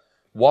God.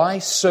 Why?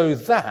 So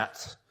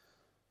that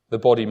the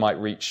body might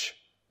reach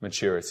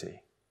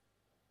maturity.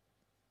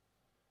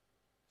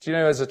 Do you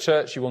know, as a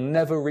church, you will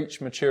never reach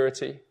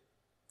maturity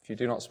if you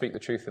do not speak the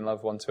truth in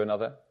love one to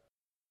another?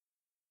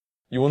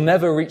 You will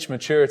never reach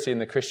maturity in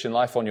the Christian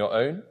life on your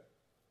own.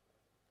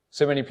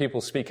 So many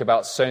people speak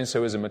about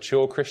so-and-so as a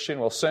mature Christian.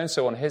 Well,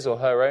 so-and-so on his or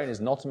her own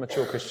is not a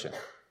mature Christian.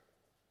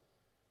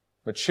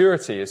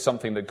 Maturity is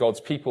something that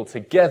God's people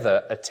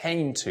together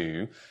attain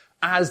to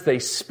as they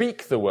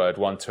speak the word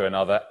one to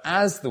another,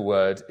 as the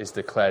word is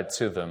declared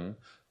to them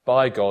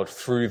by God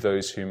through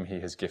those whom he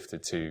has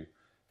gifted to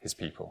his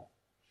people.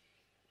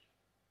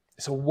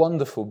 It's a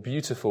wonderful,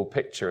 beautiful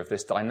picture of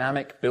this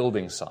dynamic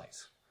building site.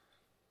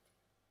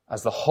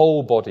 As the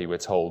whole body, we're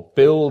told,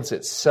 builds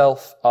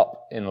itself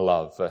up in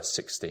love, verse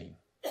 16.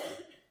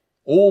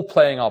 All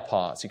playing our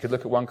parts. You could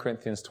look at 1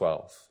 Corinthians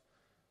 12.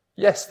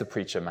 Yes, the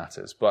preacher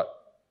matters, but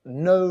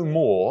no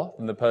more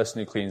than the person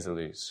who cleans the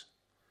loos.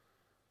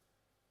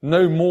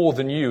 No more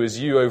than you, as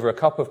you over a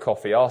cup of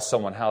coffee ask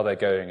someone how they're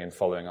going in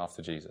following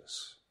after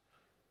Jesus.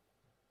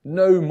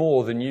 No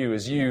more than you,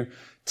 as you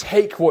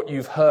take what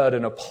you've heard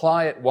and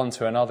apply it one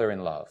to another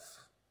in love.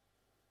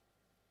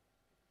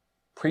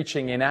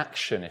 Preaching in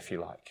action, if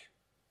you like.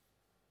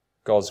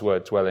 God's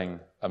word dwelling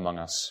among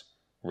us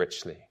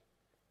richly.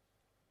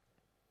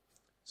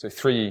 So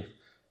 3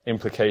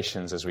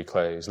 implications as we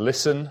close.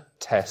 Listen,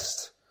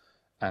 test,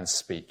 and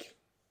speak.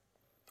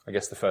 I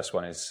guess the first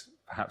one is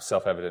perhaps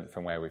self-evident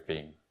from where we've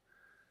been.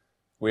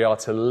 We are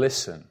to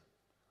listen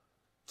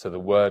to the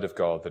word of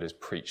God that is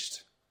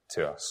preached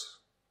to us.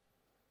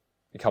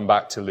 We come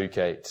back to Luke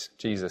 8.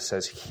 Jesus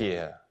says,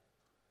 hear.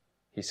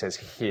 He says,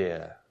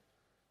 hear.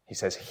 He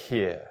says,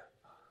 hear.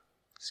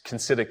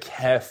 Consider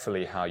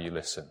carefully how you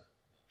listen.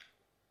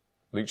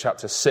 Luke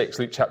chapter 6,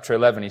 Luke chapter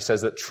 11, he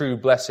says that true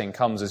blessing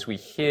comes as we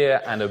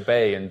hear and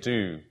obey and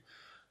do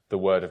the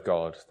word of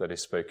God that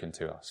is spoken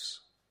to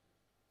us.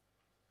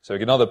 So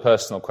another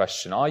personal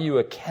question. Are you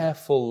a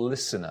careful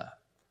listener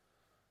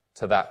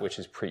to that which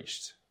is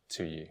preached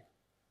to you?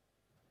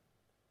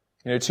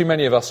 You know, too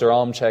many of us are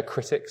armchair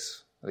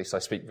critics. At least I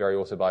speak very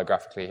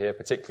autobiographically here,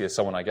 particularly as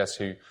someone, I guess,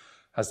 who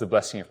has the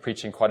blessing of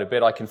preaching quite a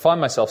bit. I can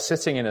find myself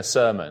sitting in a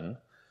sermon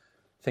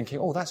thinking,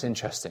 oh, that's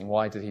interesting.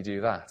 Why did he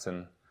do that?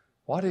 And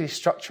why did he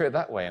structure it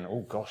that way? And,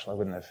 oh, gosh, I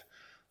wouldn't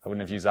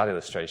have used that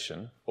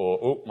illustration. Or,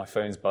 oh, my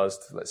phone's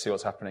buzzed. Let's see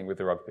what's happening with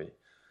the rugby.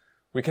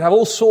 We can have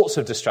all sorts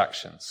of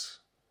distractions.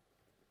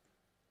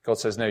 God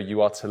says, no,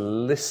 you are to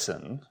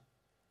listen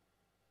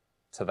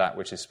to that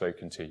which is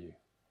spoken to you.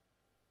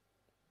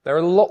 There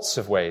are lots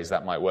of ways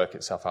that might work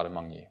itself out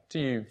among you. Do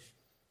you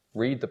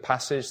read the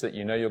passage that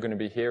you know you're going to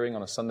be hearing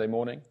on a Sunday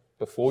morning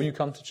before you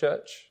come to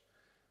church,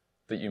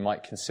 that you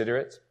might consider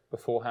it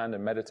beforehand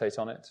and meditate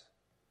on it?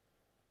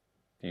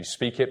 Do you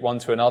speak it one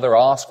to another,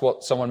 ask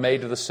what someone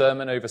made of the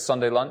sermon over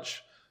Sunday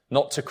lunch,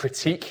 not to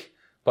critique,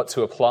 but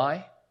to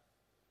apply?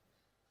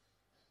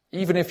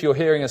 Even if you're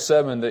hearing a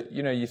sermon that,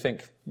 you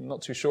think, I'm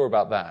not too sure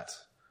about that.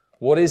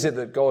 What is it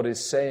that God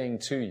is saying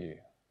to you?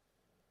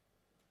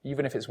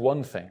 Even if it's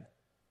one thing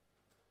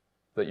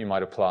that you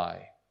might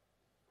apply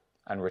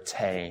and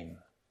retain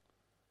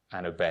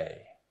and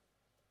obey.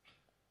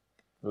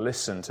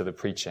 Listen to the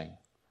preaching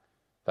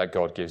that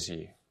God gives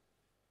you.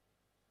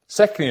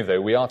 Secondly, though,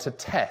 we are to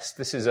test.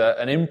 This is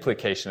an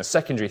implication, a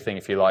secondary thing,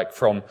 if you like,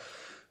 from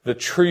the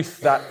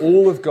truth that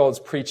all of God's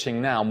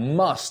preaching now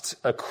must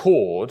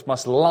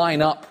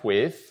line up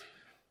with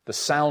the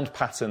sound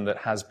pattern that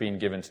has been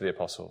given to the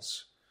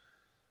apostles.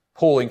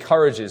 Paul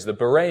encourages the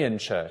Berean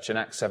church in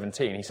Acts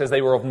 17. He says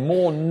they were of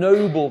more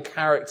noble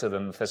character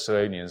than the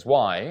Thessalonians.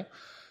 Why?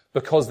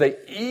 Because they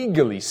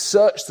eagerly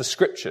searched the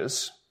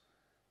scriptures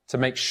to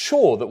make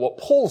sure that what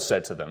Paul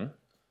said to them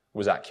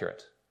was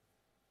accurate.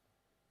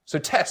 So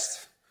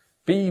test.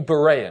 Be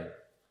Berean.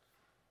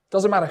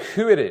 Doesn't matter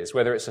who it is,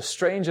 whether it's a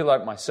stranger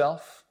like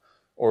myself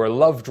or a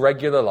loved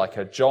regular like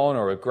a John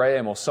or a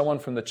Graham or someone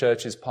from the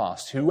church's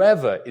past.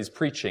 Whoever is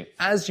preaching,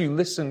 as you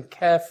listen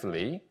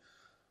carefully,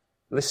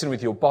 listen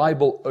with your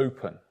Bible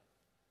open,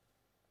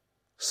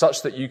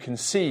 such that you can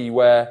see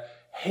where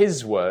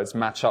his words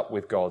match up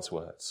with God's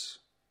words.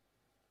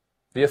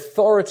 The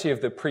authority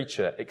of the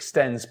preacher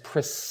extends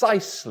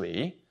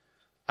precisely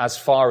as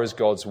far as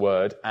God's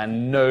word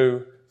and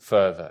no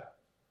further.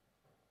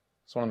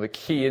 It's one of the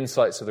key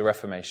insights of the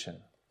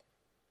Reformation.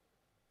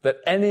 That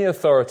any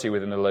authority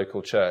within the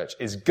local church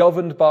is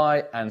governed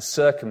by and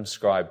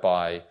circumscribed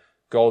by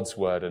God's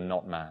word and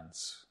not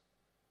man's.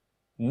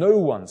 No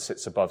one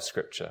sits above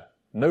Scripture.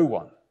 No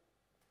one.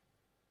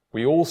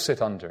 We all sit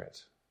under it,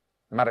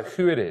 no matter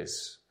who it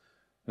is,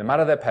 no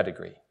matter their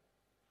pedigree,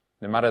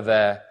 no matter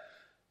their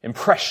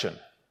impression,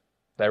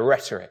 their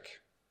rhetoric,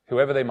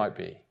 whoever they might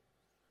be.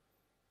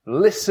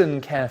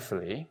 Listen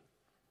carefully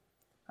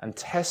and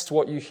test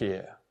what you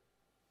hear.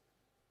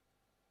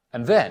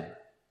 And then,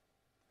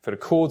 if it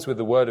accords with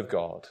the word of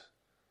God,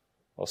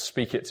 well,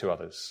 speak it to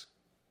others.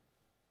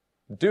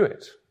 Do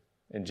it,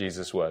 in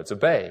Jesus' words.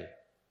 Obey.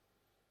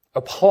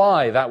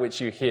 Apply that which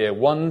you hear,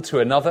 one to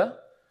another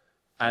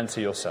and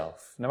to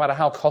yourself. No matter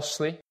how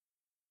costly,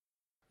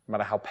 no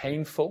matter how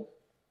painful.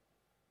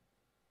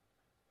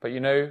 But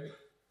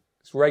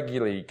it's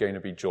regularly going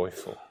to be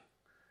joyful.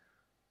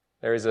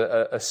 There is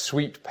a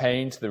sweet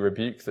pain to the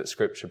rebuke that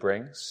Scripture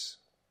brings.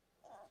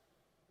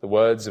 The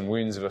words and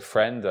wounds of a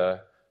friend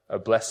are a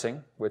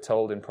blessing, we're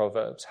told in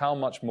Proverbs. How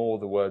much more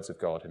the words of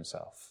God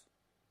himself?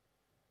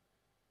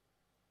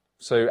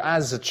 So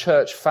as a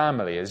church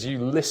family, as you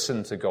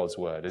listen to God's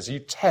word, as you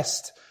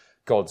test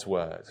God's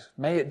word,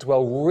 may it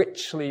dwell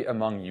richly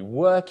among you,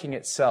 working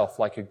itself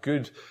like a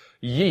good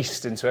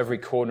yeast into every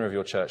corner of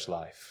your church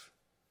life.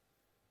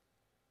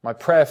 My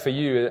prayer for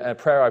you, a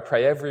prayer I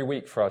pray every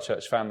week for our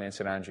church family in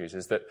St. Andrews,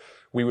 is that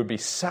we would be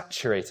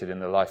saturated in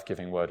the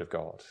life-giving word of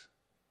God.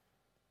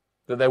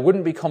 That there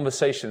wouldn't be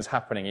conversations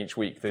happening each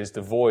week that is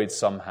devoid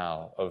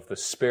somehow of the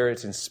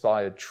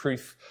Spirit-inspired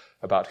truth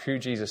about who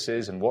Jesus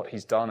is and what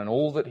he's done and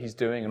all that he's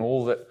doing and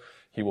all that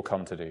he will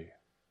come to do.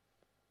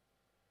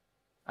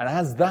 And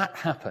as that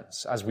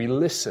happens, as we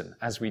listen,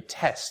 as we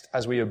test,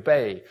 as we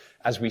obey,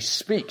 as we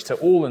speak to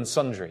all and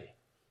sundry,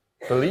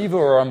 believer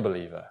or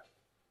unbeliever,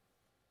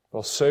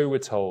 well, so we're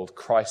told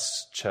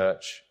Christ's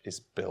church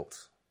is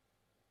built.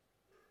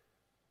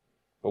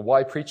 But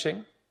why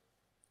preaching?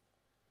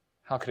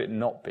 How could it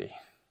not be?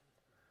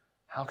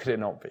 How could it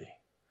not be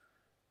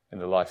in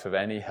the life of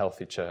any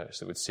healthy church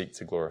that would seek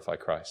to glorify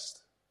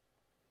Christ?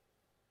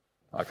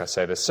 Like I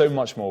say, there's so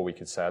much more we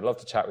could say. I'd love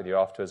to chat with you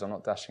afterwards. I'm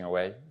not dashing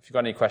away. If you've got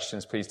any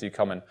questions, please do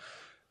come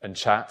and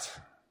chat.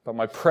 But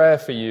my prayer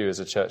for you as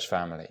a church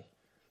family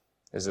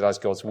is that as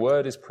God's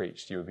word is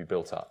preached, you would be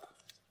built up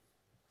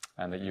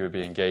and that you would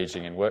be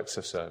engaging in works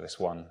of service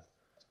one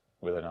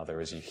with another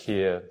as you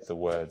hear the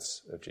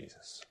words of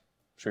Jesus.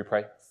 Shall we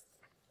pray?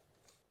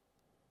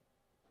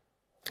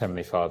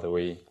 Heavenly Father,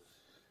 we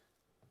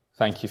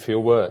thank you for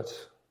your word.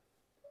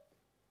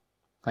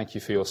 Thank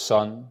you for your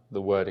Son,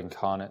 the Word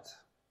incarnate.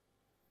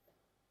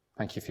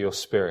 Thank you for your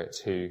Spirit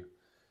who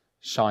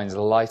shines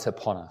light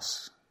upon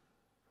us,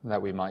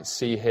 that we might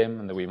see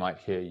him and that we might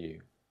hear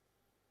you.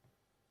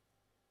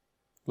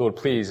 Lord,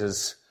 please,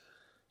 as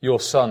your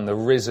Son, the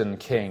risen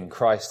King,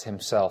 Christ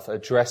himself,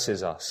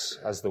 addresses us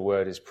as the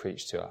word is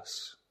preached to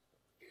us,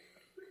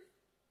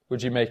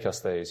 would you make us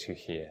those who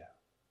hear?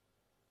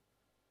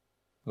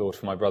 Lord,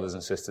 for my brothers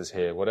and sisters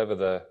here, whatever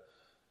the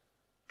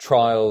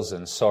trials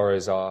and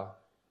sorrows are,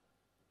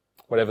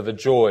 whatever the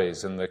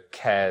joys and the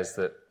cares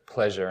that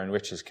pleasure and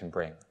riches can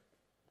bring,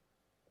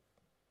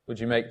 would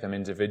you make them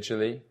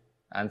individually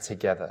and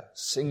together,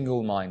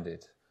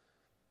 single-minded,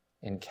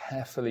 in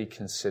carefully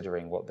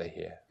considering what they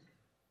hear.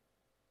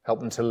 Help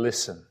them to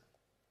listen,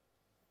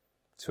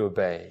 to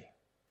obey.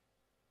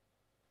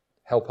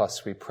 Help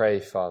us, we pray,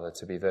 Father,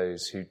 to be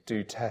those who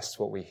do test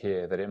what we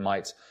hear, that it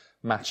might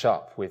match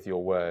up with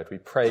your word. We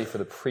pray for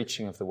the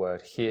preaching of the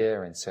word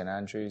here in St.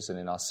 Andrews and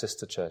in our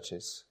sister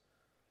churches,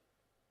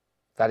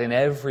 that in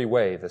every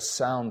way the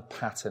sound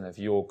pattern of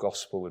your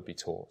gospel would be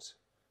taught.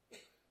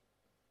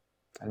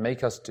 And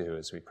make us do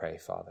as we pray,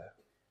 Father.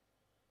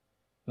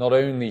 Not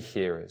only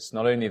hearers,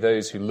 not only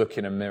those who look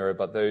in a mirror,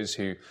 but those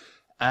who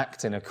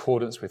act in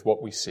accordance with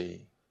what we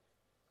see.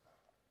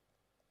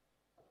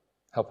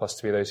 Help us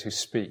to be those who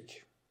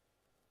speak.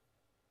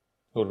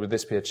 Lord, would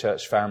this be a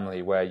church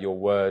family where your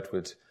word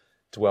would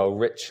dwell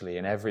richly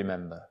in every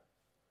member,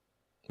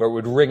 where it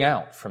would ring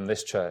out from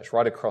this church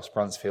right across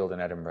Bruntsfield and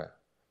Edinburgh,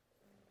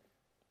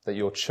 that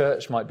your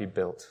church might be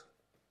built,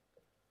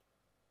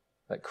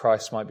 that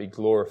Christ might be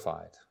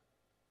glorified,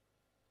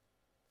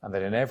 and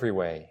that in every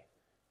way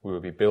we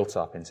would be built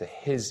up into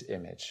his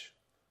image,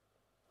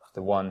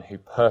 the one who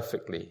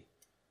perfectly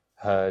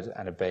heard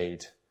and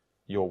obeyed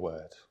your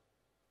word.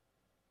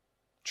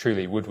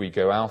 Truly, would we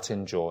go out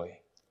in joy?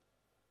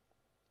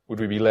 Would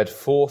we be led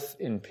forth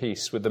in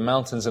peace? Would the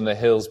mountains and the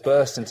hills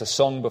burst into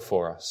song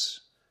before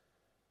us?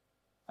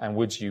 And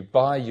would you,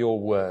 by your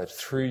word,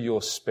 through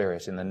your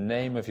Spirit, in the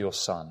name of your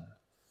Son,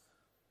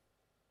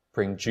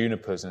 bring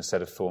junipers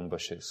instead of thorn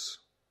bushes,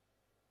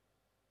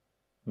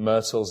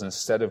 myrtles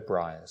instead of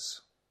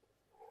briars,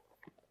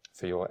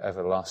 for your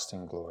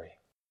everlasting glory.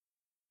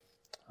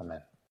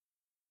 Amen.